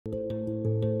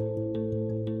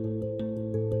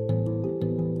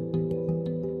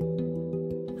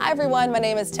Hi everyone, my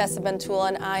name is Tessa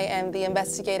Bentulan. I am the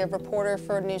investigative reporter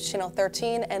for News Channel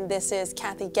 13, and this is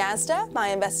Kathy Gazda, my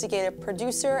investigative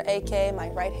producer, aka my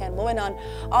right-hand woman on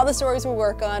all the stories we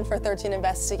work on for 13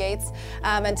 Investigates.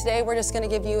 And today we're just going to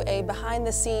give you a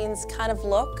behind-the-scenes kind of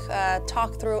look,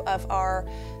 talk through of our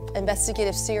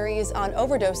investigative series on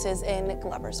overdoses in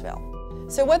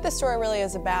Gloversville. So what this story really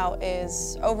is about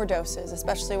is overdoses,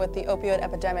 especially with the opioid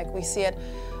epidemic. We see it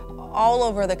all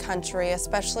over the country,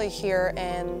 especially here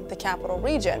in the capital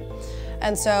region.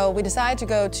 And so we decided to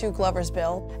go to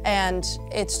Gloversville, and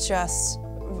it's just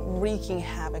wreaking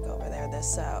havoc over there,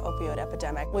 this opioid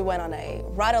epidemic. We went on a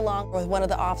ride-along with one of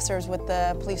the officers with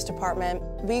the police department.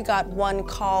 We got one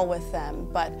call with them,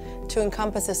 but to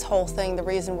encompass this whole thing, the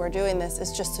reason we're doing this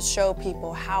is just to show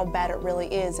people how bad it really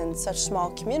is in such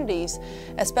small communities,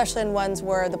 especially in ones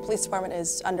where the police department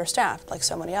is understaffed, like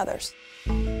so many others.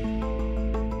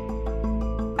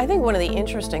 I think one of the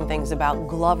interesting things about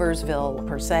Gloversville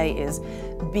per se is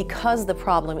because the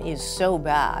problem is so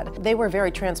bad, they were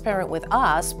very transparent with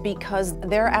us because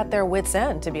they're at their wits'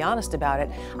 end, to be honest about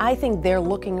it. I think they're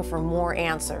looking for more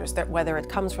answers, that whether it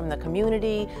comes from the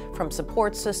community, from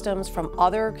support systems, from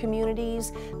other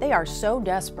communities, they are so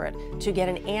desperate to get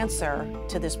an answer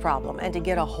to this problem and to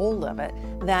get a hold of it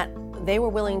that they were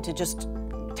willing to just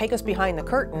take us behind the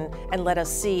curtain and let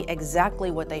us see exactly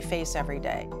what they face every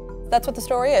day. That's what the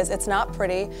story is. It's not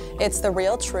pretty, it's the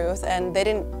real truth, and they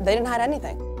didn't hide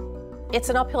anything. It's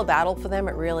an uphill battle for them,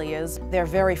 it really is. They're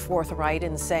very forthright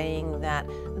in saying that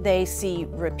they see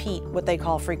repeat what they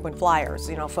call frequent flyers,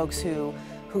 you know, folks who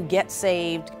get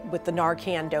saved with the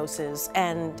Narcan doses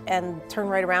and turn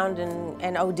right around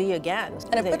and OD again.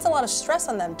 And it puts a lot of stress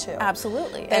on them too.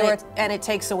 Absolutely. And it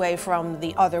takes away from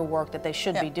the other work that they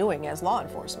should be doing as law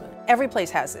enforcement. Every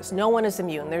place has this. No one is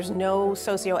immune. There's no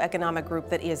socioeconomic group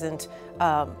that isn't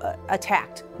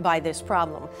attacked by this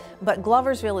problem. But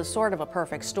Gloversville is sort of a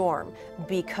perfect storm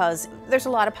because there's a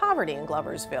lot of poverty in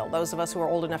Gloversville. Those of us who are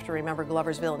old enough to remember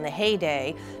Gloversville in the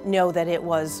heyday know that it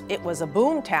was a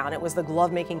boom town. It was the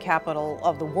glove-making capital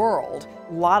of the world.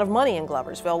 A lot of money in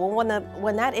Gloversville. Well,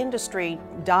 when that industry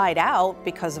died out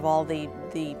because of all the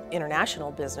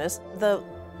international business, the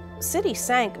city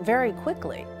sank very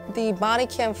quickly. The body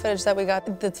cam footage that we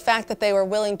got, the fact that they were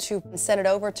willing to send it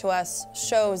over to us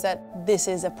shows that this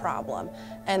is a problem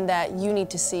and that you need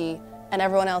to see, and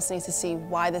everyone else needs to see,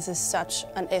 why this is such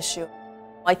an issue.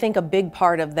 I think a big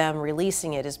part of them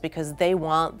releasing it is because they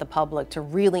want the public to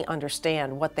really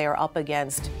understand what they are up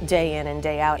against day in and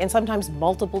day out, and sometimes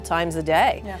multiple times a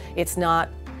day. Yeah. It's not,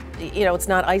 you know, it's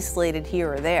not isolated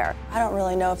here or there. I don't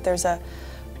really know if there's a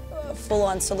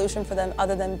full-on solution for them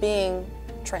other than being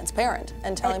transparent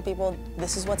and telling people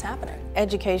this is what's happening.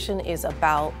 Education is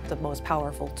about the most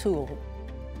powerful tool.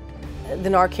 The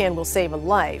Narcan will save a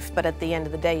life, but at the end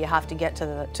of the day, you have to get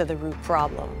to the root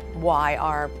problem. Why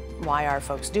are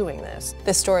folks doing this?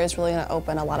 This story is really going to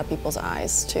open a lot of people's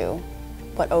eyes to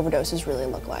what overdoses really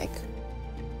look like.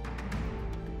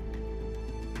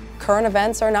 Current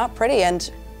events are not pretty, and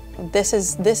this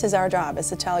is our job, is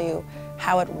to tell you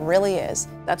how it really is.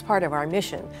 That's part of our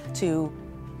mission, to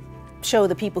show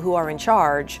the people who are in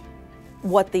charge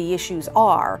what the issues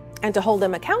are and to hold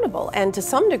them accountable. And to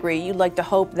some degree, you'd like to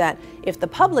hope that if the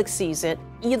public sees it,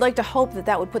 you'd like to hope that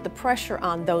that would put the pressure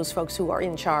on those folks who are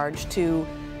in charge to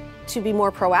be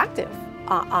more proactive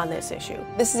on this issue.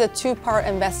 This is a two-part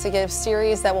investigative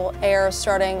series that will air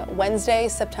starting Wednesday,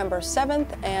 September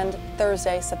 7th and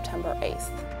Thursday, September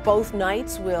 8th. Both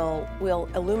nights will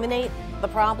illuminate the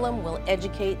problem, will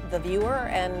educate the viewer,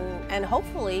 and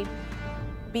hopefully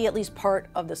be at least part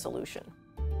of the solution.